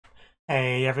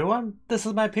Hey everyone, this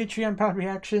is my Patreon proud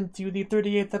reaction to the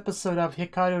 38th episode of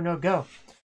Hikaru no Go.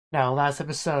 Now, last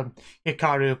episode,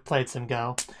 Hikaru played some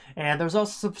Go, and there's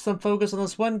also some focus on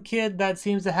this one kid that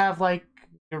seems to have like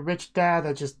a rich dad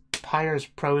that just hires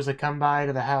pros to come by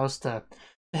to the house to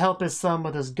help his son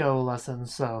with his Go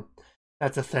lessons, so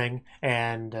that's a thing.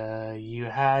 And you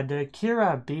had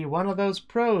Kira be one of those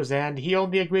pros, and he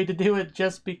only agreed to do it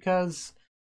just because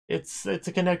it's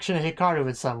a connection to Hikaru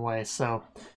in some way, so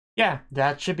yeah,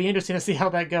 that should be interesting to see how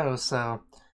that goes. So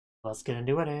let's get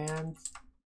into it and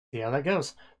see how that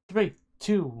goes. 3,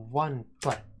 2, 1,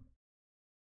 play.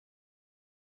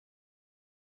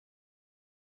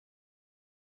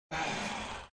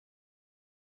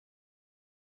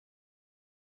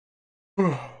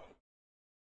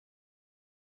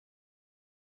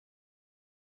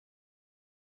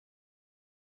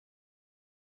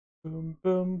 Boom,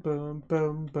 boom, boom,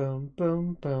 boom, boom,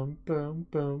 boom, boom, boom,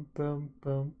 boom, boom,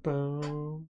 boom,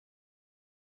 boom.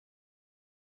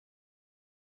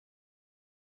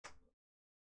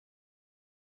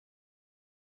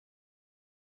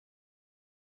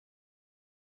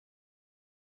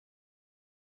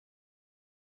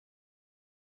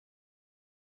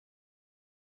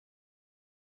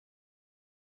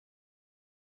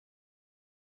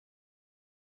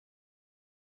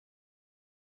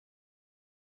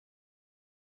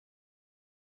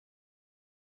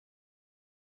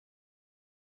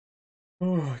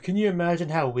 Can you imagine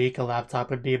how weak a laptop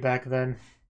would be back then?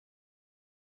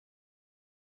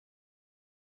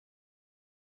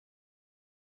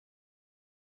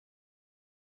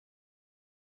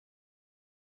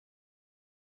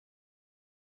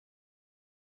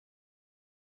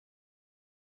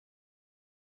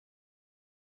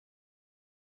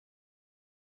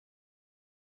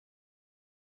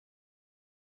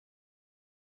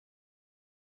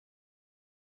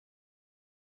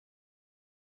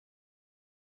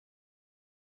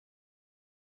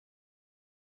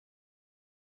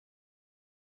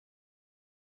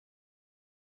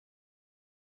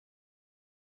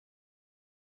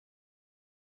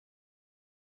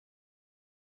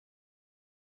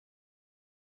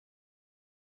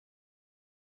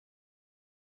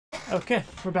 Okay,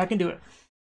 we're back into it.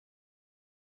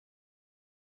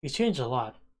 He's changed a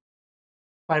lot.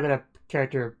 Quite a bit of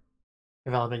character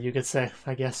development, you could say,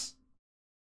 I guess.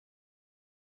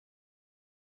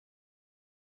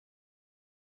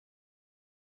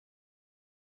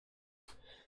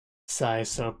 Sai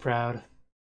so proud.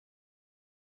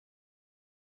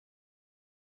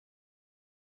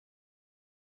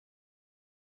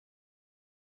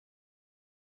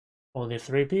 Only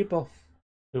 3 people.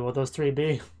 Who will those 3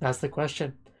 be? That's the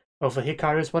question. Hopefully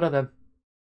Hikaru's one of them.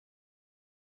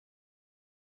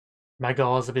 My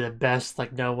goal is to be the best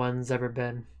like no one's ever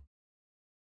been.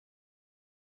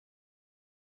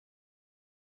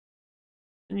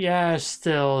 Yeah,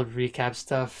 still recap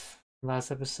stuff from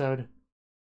last episode.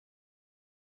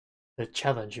 The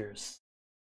challengers.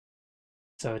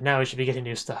 So now we should be getting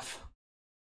new stuff.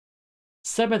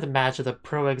 7th match of the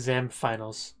Pro Exam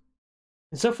Finals.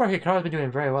 And so far Hikaru's been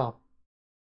doing very well.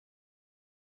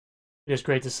 It is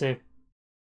great to see.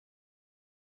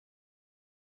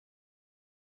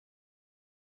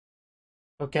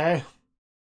 Okay.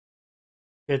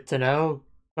 Good to know?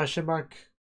 Question mark.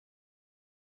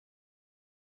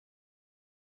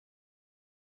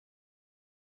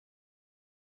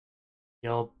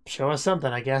 You'll show us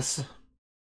something, I guess.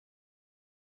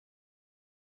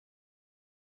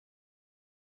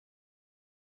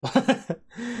 That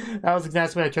was the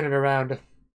nice way to turn it around.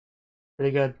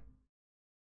 Pretty good.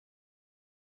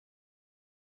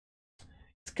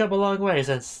 It's come a long way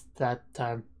since that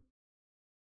time.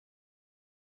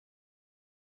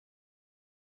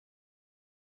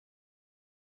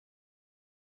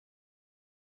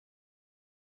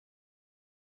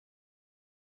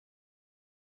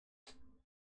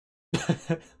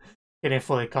 Getting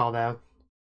fully called out.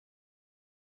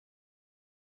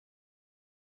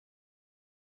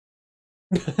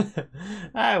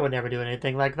 I would never do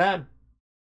anything like that.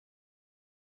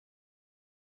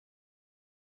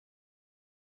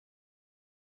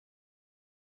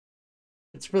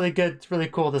 It's really good. It's really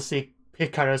cool to see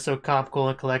Hikaru so calm, cool,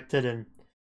 and collected and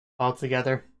all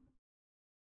together.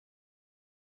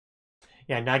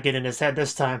 Yeah, not get in his head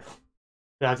this time.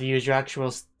 You have to use your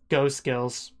actual go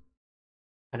skills.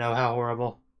 I know how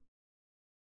horrible.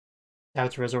 How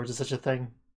to resort to such a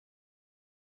thing.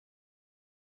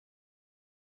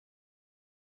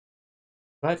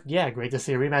 But yeah, great to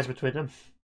see a rematch between them.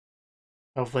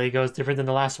 Hopefully it goes different than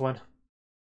the last one.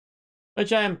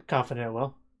 Which I am confident it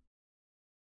will.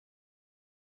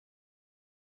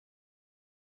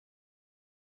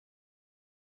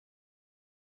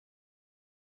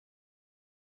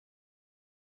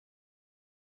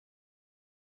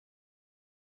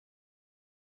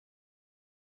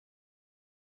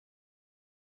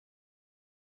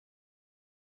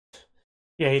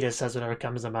 Yeah, he just says whatever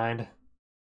comes to mind.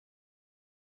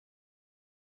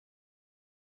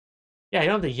 Yeah, you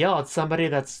don't have to yell at somebody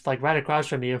that's like right across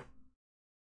from you.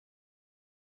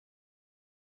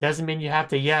 Doesn't mean you have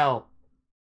to yell.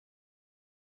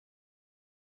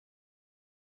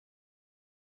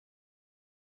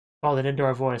 Call it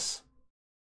indoor voice.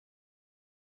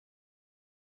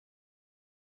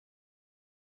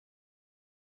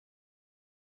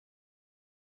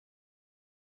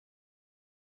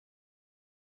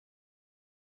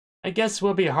 I guess it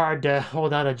will be hard to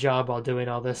hold on a job while doing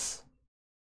all this.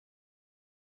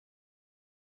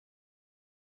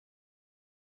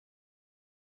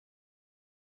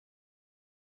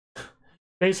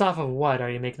 Based off of what are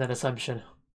you making that assumption?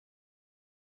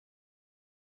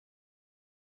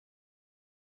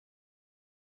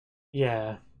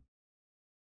 Yeah.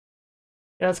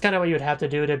 Yeah, that's kind of what you would have to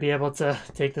do to be able to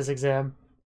take this exam.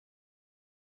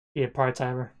 Be a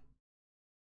part-timer.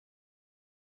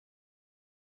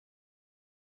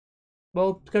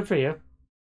 Well, good for you.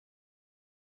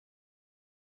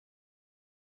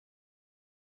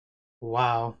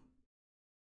 Wow.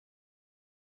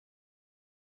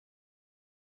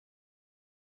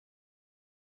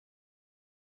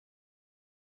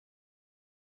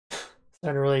 I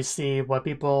don't really see what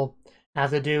people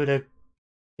have to do to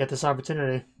get this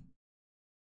opportunity.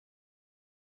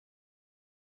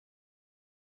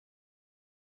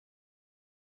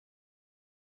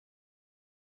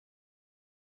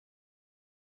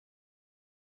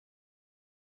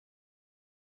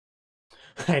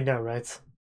 I know, right?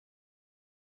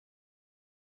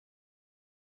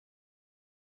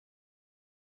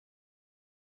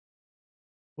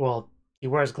 Well, he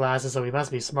wears glasses, so he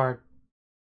must be smart.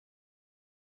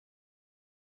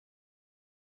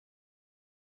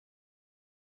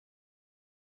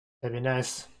 That'd be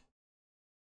nice.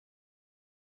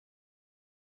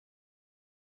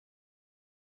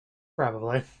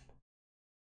 Probably.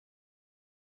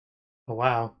 Oh,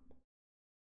 wow.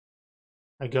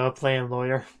 I go up playing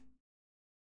lawyer.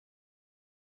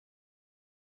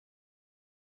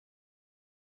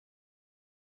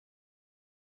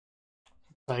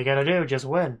 All you gotta do, just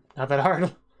win. Not that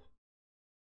hard.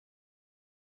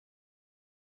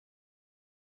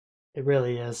 It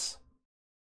really is.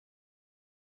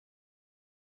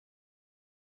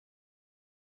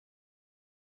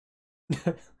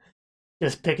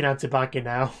 Just picking out Tsubaki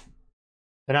now.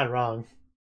 They're not wrong.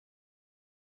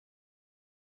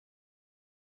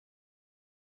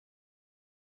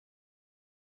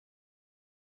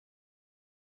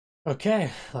 Okay,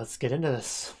 let's get into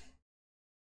this.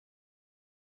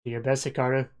 Do your best,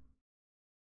 Hikaru.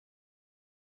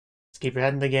 Just keep your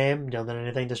head in the game. Don't let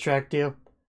anything distract you.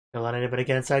 Don't let anybody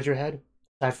get inside your head.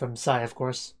 Aside from Sai, of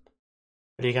course.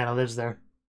 But he kind of lives there.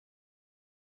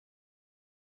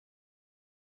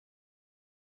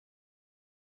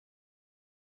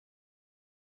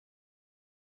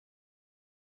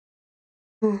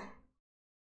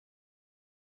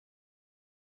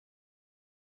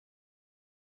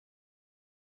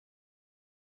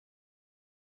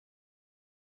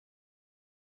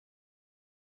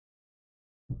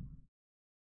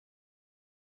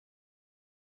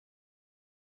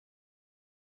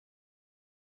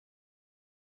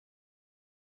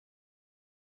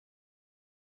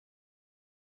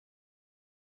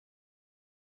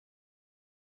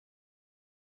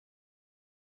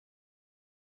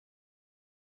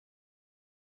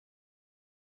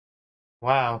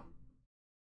 Wow.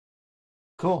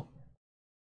 Cool.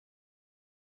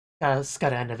 It's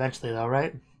gotta end eventually, though,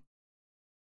 right?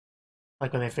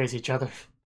 Like when they face each other.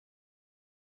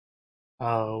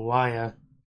 Oh, why?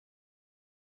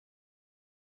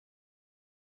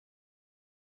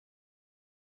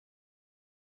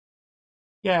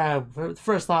 Yeah,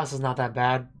 first loss is not that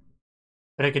bad,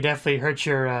 but it could definitely hurt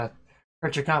your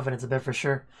confidence a bit for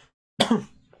sure.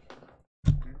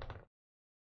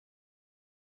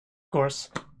 Of course.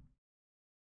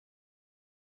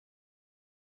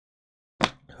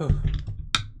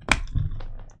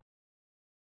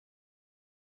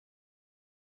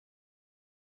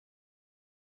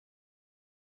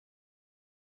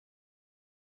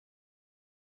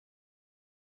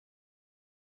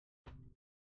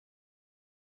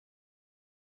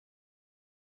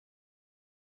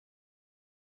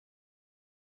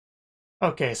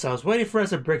 Okay, so I was waiting for us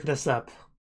to break this up.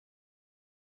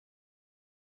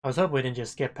 I was hoping we didn't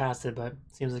just get past it, but it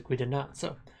seems like we did not,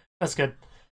 so that's good.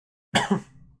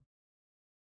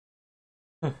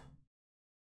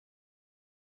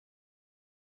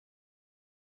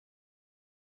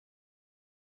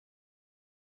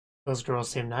 Those girls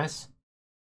seem nice.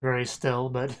 Very still,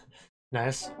 but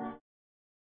nice.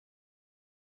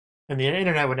 And the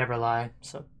internet would never lie,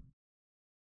 so.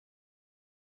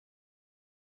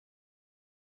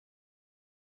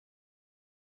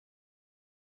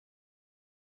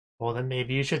 Well, then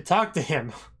maybe you should talk to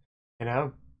him, you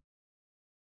know?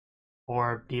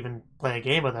 Or even play a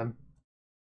game with him.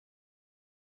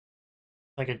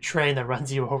 Like a train that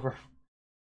runs you over.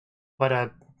 What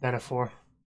a metaphor.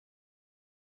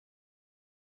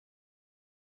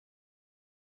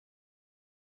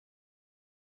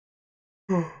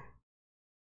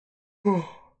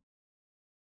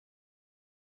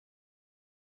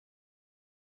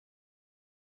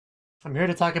 I'm here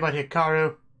to talk about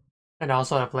Hikaru, and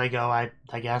also have Lego, I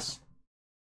guess.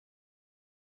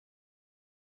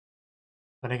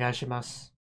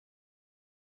 Onegaishimasu.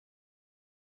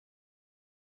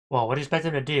 Well, what do you expect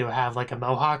him to do? Have like a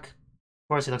mohawk? Of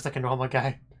course, he looks like a normal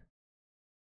guy.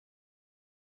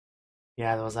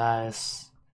 Yeah, those eyes.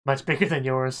 Much bigger than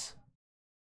yours.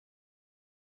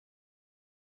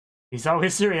 He's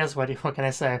always serious, what can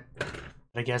I say? But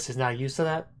I guess he's not used to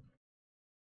that.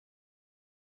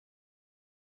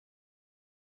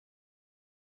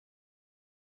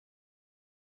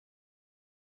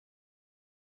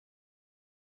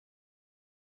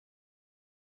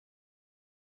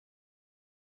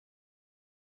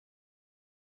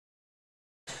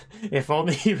 If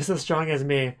only he was as strong as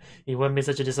me, he wouldn't be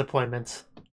such a disappointment.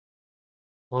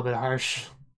 A little bit harsh.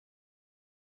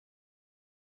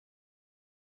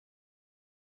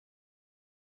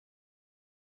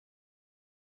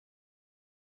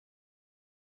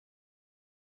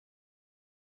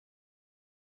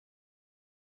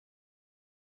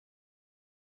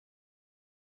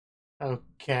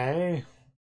 Okay.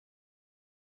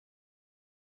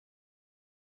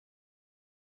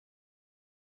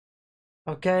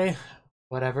 Okay.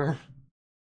 Whatever.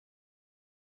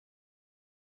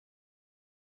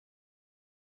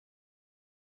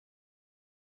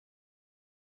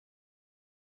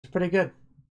 It's pretty good.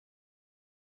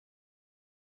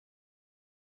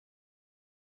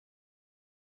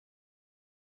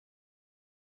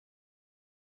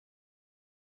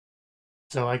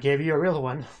 So I gave you a real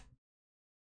one.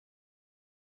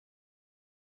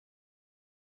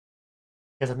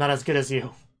 Because I'm not as good as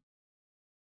you.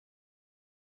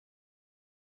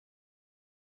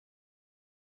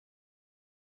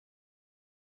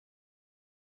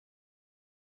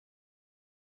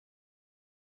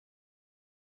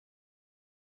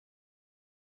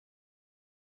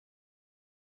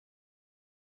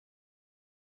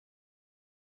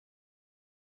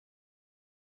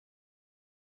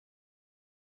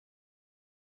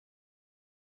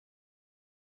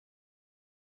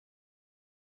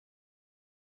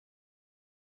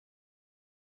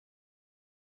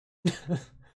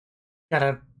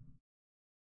 gotta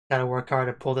gotta work hard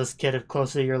to pull this kid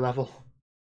closer to your level.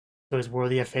 So he's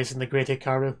worthy of facing the great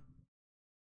Hikaru.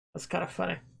 That's kind of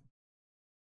funny.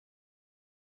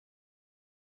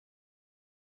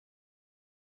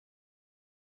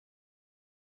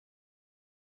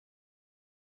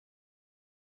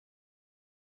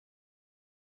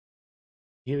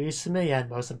 You Isume and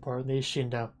most importantly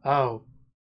Shindo. Oh,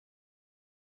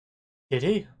 did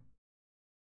he?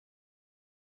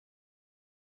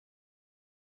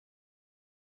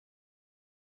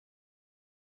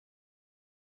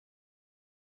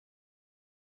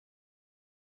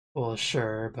 Well,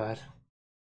 sure, but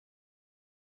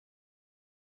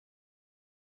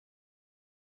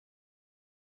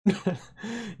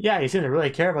yeah, you seem to really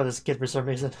care about this kid for some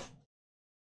reason.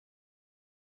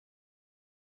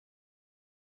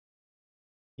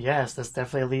 Yes, this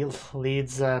definitely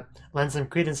lends some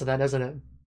credence to that, doesn't it?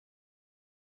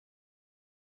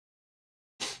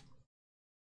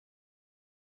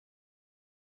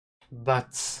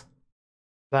 But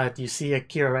you see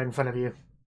Akira right in front of you.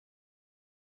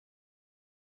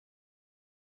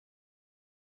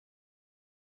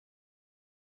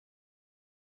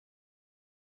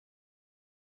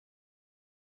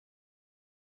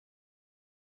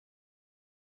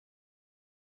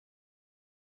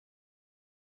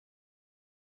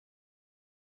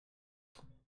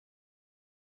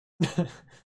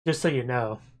 Just so you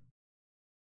know.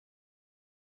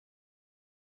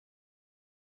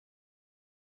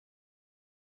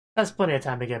 That's plenty of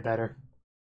time to get better.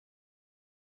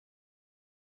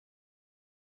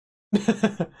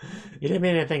 You didn't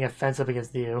mean anything offensive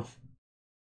against you.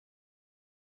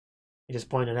 You just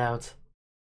pointed out.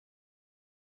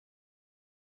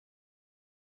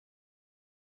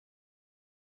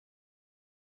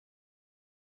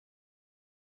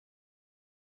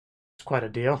 It's quite a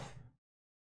deal.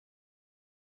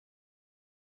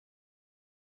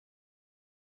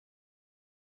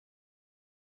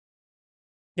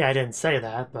 Yeah, I didn't say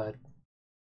that, but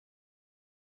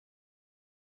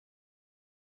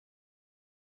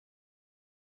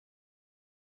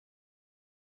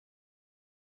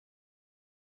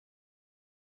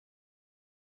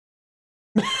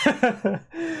He's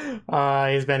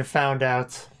been found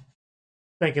out.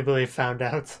 Been completely found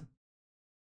out.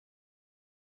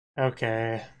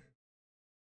 Okay.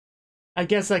 I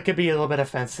guess that could be a little bit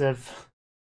offensive.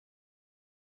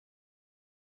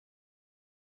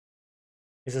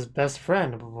 He's his best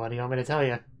friend. What do you want me to tell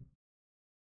you?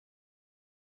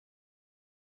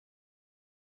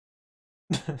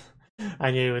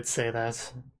 I knew you would say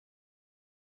that.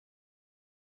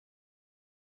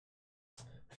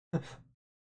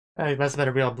 It must have been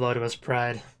a real blow to his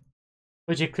pride,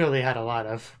 which he clearly had a lot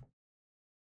of.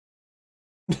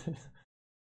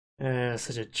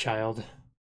 Such a child.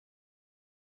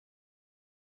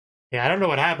 Yeah, I don't know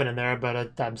what happened in there,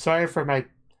 but I'm sorry for my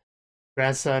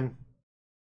grandson.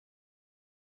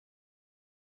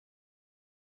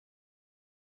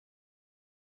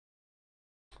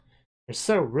 You're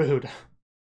so rude.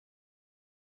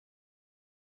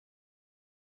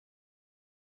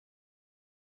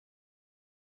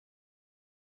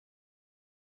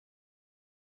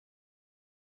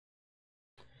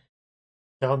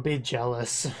 Don't be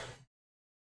jealous.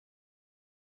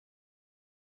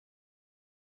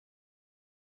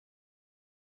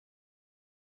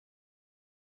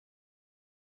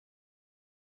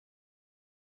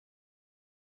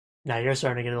 Now you're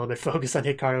starting to get a little bit focused on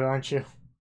Hikaru, aren't you?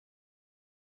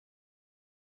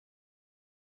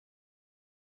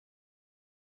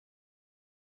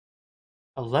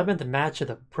 th match of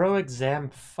the Pro Exam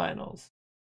Finals.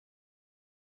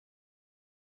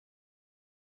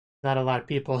 Not a lot of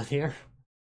people in here.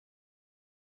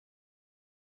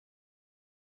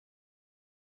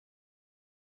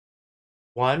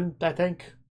 One, I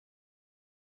think.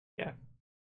 Yeah.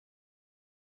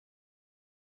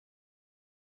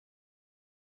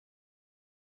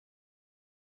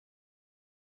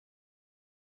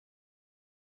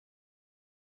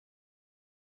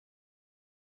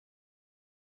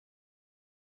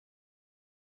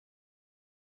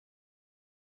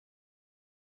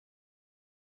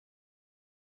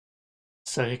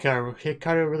 So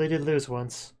Hikaru really did lose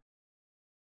once.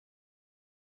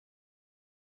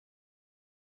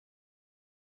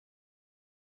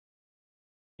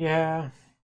 Yeah.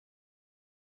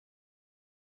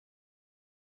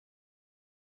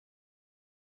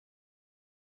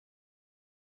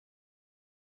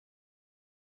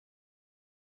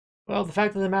 Well, the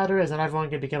fact of the matter is, not everyone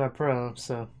can become a pro,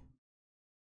 so.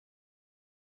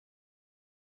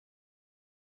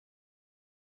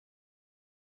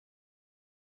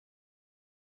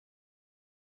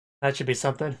 That should be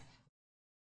something.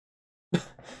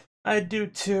 I do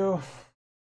too.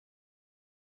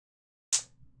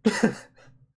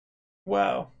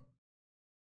 Wow.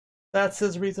 That's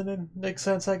his reasoning. Makes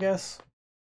sense, I guess.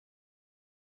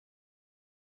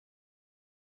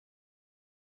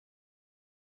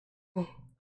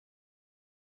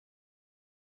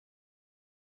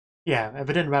 Yeah, if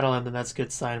it didn't rattle him, then that's a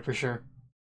good sign for sure.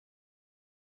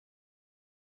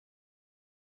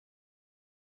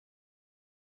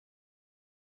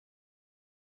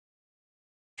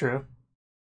 True.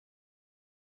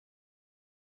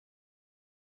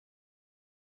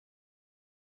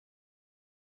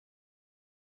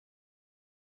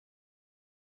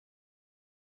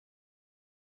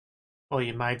 Well,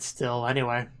 you might still,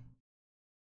 anyway.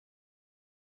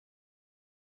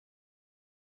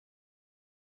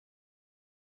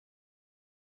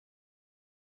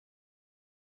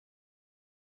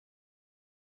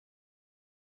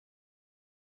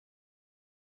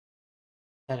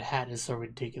 That hat is so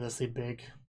ridiculously big.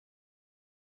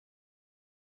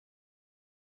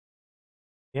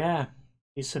 Yeah,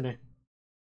 Isune.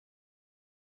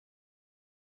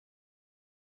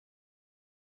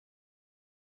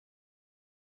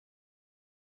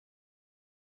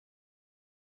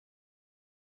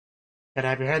 Gotta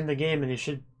have your head in the game, and it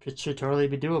should totally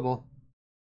be doable.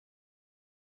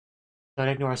 Don't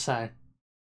ignore Sai.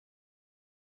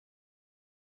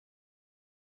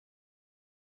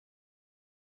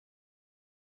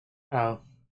 Oh.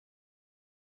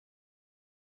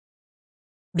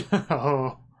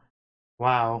 Oh.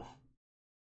 Wow.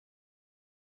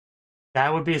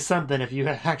 That would be something if you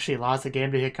actually lost the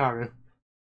game to Hikaru.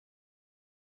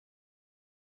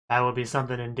 That would be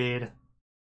something indeed.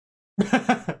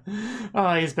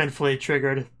 Oh, he's been fully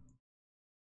triggered.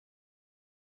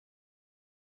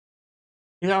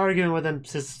 He's arguing with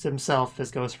himself,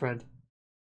 his ghost friend.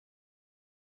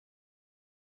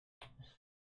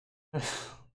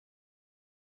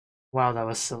 Wow, that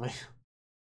was silly.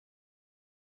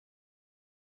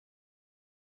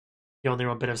 The only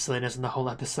real bit of silliness in the whole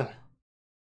episode.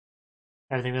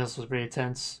 Everything else was pretty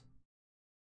tense.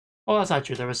 Oh, that's not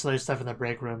true. There was silly stuff in the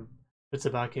break room with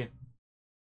Tsubaki.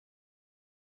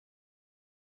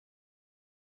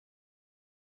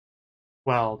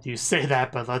 Well, you say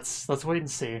that, but let's wait and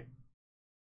see.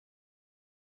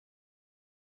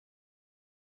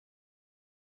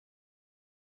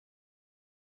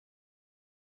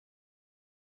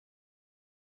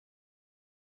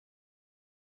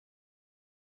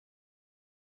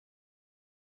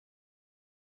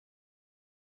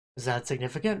 Is that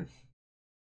significant?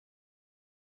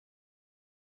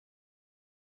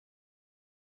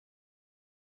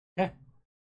 Okay.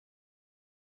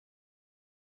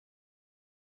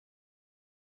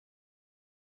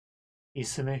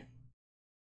 Isumi.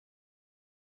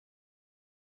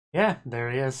 Yeah,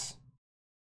 there he is.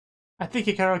 I think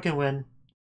Hikaru can win.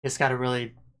 He's got to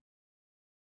really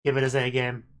give it his A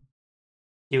game.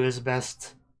 Do his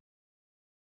best.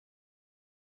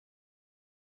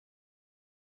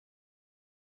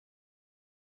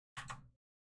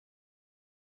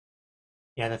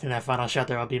 Yeah, I think that final shot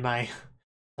there will be my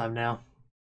thumbnail.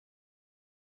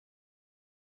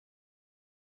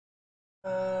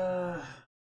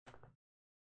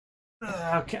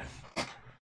 Okay.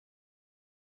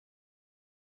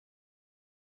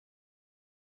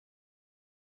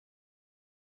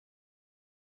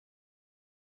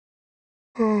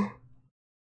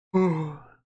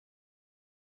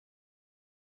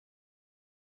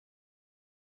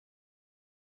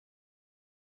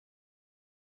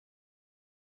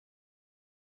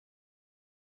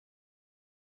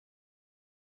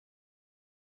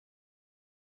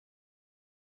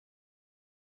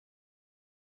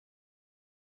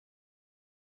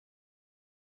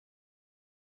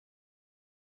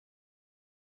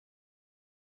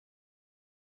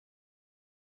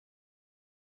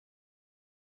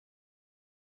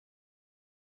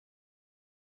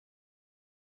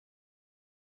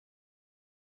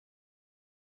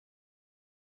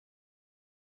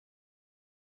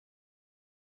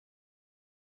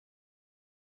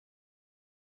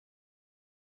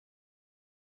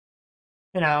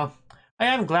 You know, I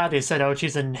am glad they said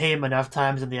Ochi's name enough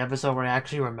times in the episode where I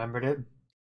actually remembered it.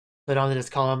 They don't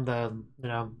just call him the,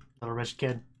 little rich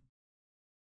kid.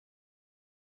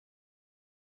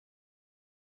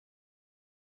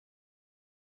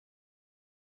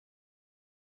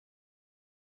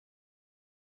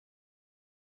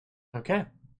 Okay.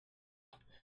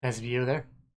 Nice view there.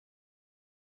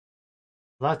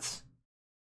 Let's.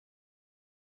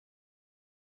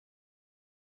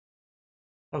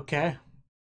 Okay.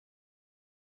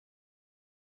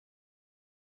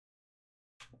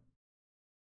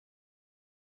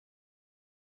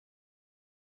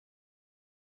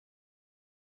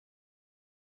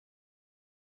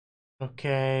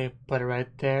 Okay, put it right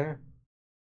there.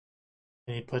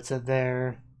 And he puts it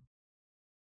there.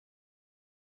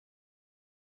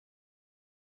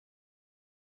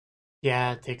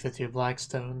 Yeah, take the 2 black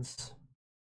stones.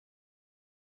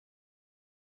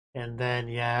 And then,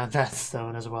 yeah, that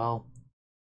stone as well.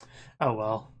 Oh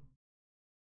well.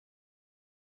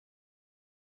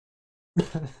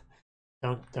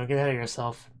 Don't get ahead of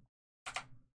yourself.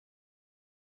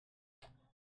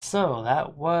 So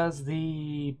that was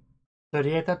the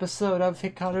 38th episode of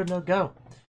Hikaru no Go.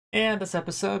 And this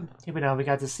episode, even though we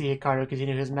got to see Hikaru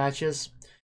continue his matches,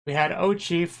 we had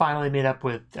Ochi finally meet up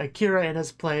with Akira in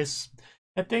his place,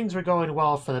 and things were going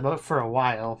well for them for a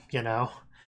while,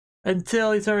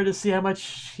 until he started to see how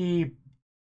much he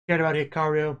cared about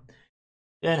Hikaru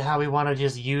and how he wanted to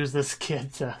just use this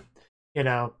kid to,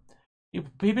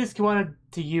 he basically wanted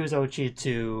to use Ochi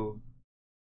to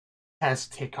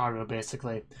test Hikaru,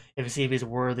 basically, if he's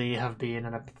worthy of being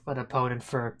an opponent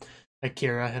for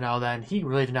Akira and all that. And he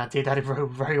really did not take that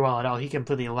very well at all. He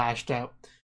completely lashed out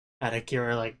at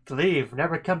Akira, like, leave,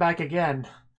 never come back again,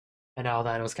 and all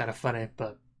that. It was kind of funny,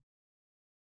 but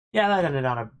yeah, that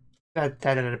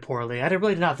ended poorly. I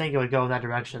really did not think it would go in that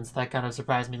direction, so that kind of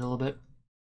surprised me a little bit.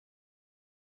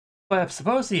 But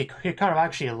supposedly Hikaru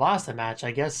actually lost the match.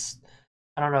 I guess,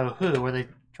 I don't know who. Were they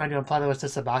trying to imply that was to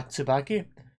Tsubaki?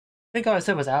 I think all I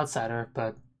said was outsider,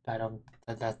 but I don't.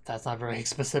 That's not very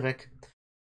specific.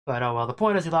 But oh well. The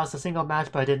point is, he lost a single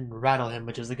match, but I didn't rattle him,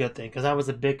 which is a good thing because that was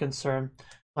a big concern.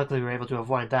 Luckily, we were able to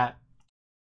avoid that.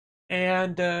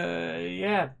 And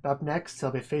yeah, up next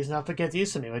he'll be facing off against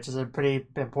Isumi, which is a pretty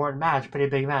important match, pretty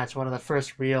big match, one of the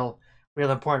first real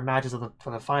important matches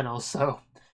for the finals. So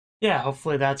yeah,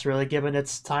 hopefully that's really given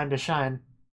its time to shine,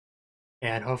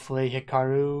 and hopefully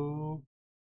Hikaru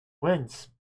wins.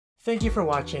 Thank you for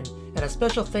watching, and a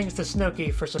special thanks to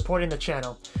Cnouki for supporting the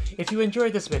channel. If you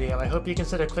enjoyed this video, I hope you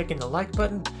consider clicking the like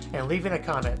button and leaving a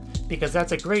comment, because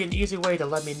that's a great and easy way to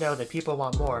let me know that people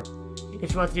want more.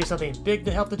 If you want to do something big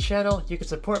to help the channel, you can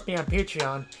support me on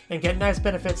Patreon and get nice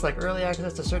benefits like early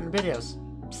access to certain videos.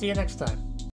 See you next time.